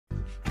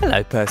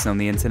Hello person on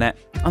the internet,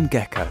 I'm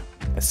Gecko,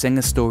 a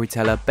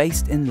singer-storyteller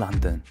based in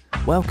London.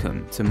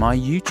 Welcome to my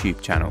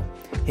YouTube channel.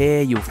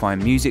 Here you'll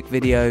find music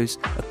videos,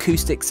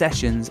 acoustic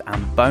sessions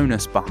and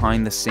bonus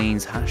behind the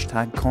scenes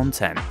hashtag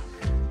content.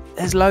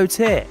 There's loads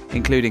here,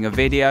 including a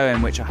video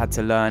in which I had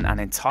to learn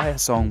an entire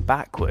song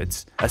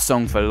backwards, a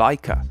song for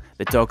Laika,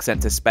 the dog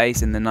sent to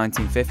space in the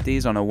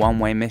 1950s on a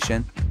one-way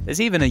mission.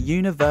 There's even a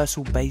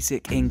universal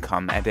basic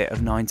income edit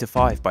of 9 to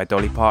 5 by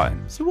Dolly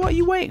Parton. So what are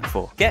you waiting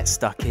for? Get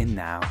stuck in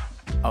now.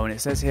 Oh, and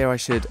it says here I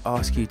should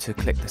ask you to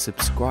click the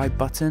subscribe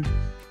button.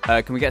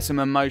 Can we get some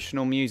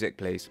emotional music,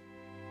 please?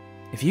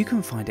 If you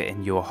can find it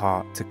in your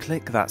heart to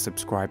click that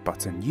subscribe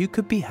button, you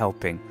could be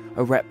helping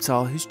a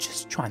reptile who's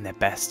just trying their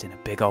best in a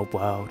big old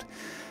world.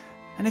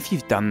 And if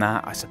you've done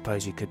that, I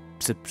suppose you could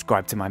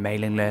subscribe to my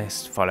mailing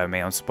list, follow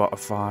me on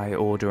Spotify,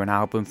 order an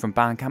album from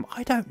Bandcamp.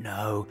 I don't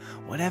know,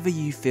 whatever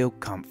you feel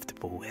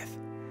comfortable with.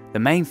 The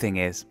main thing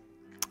is,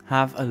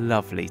 have a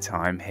lovely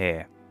time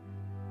here.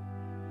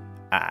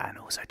 And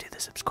also do the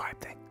subscribe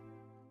thing.